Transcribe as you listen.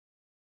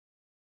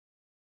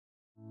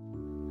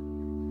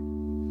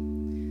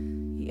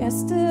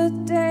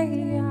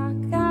Yesterday I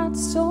got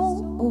so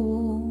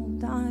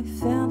old, I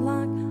felt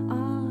like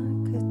I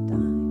could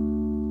die.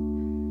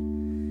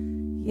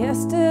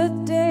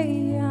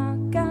 Yesterday I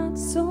got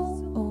so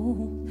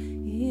old,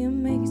 it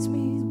makes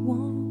me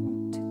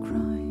want to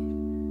cry.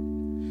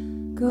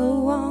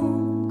 Go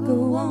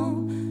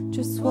on,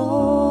 just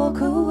walk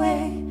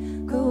away.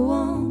 Go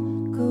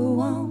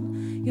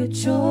on, your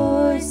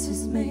choice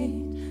is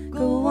made.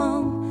 Go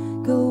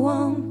on,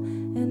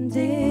 and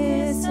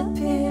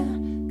disappear.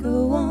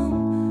 Go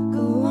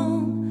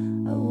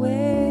on,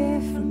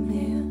 away from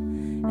here.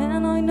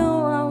 And I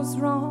know I was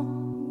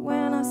wrong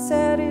when I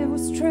said it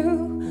was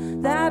true,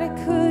 that it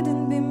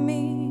couldn't be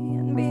me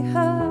and be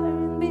her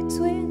in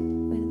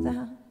between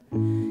without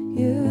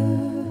you.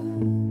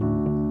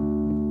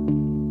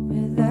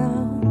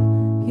 Without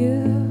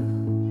you.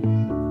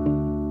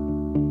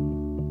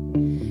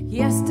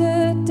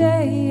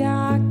 Yesterday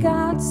I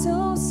got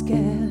so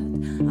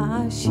scared,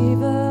 I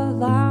shiver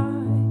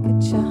like a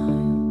child.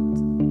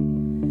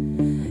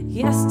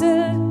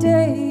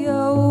 Yesterday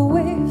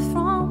away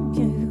from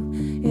you,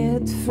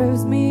 it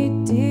froze me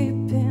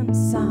deep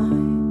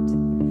inside.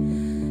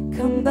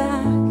 Come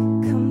back,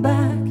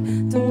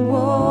 don't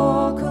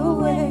walk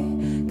away.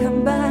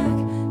 Come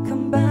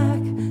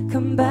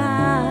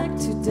back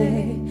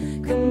today.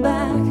 Come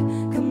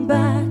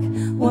back,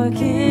 why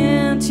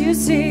can't you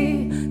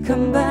see?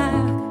 Come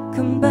back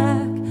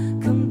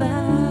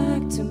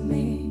to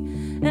me.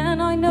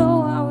 And I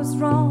know I was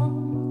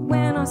wrong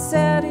when I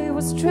said it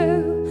was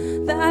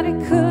true, that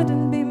it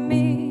couldn't be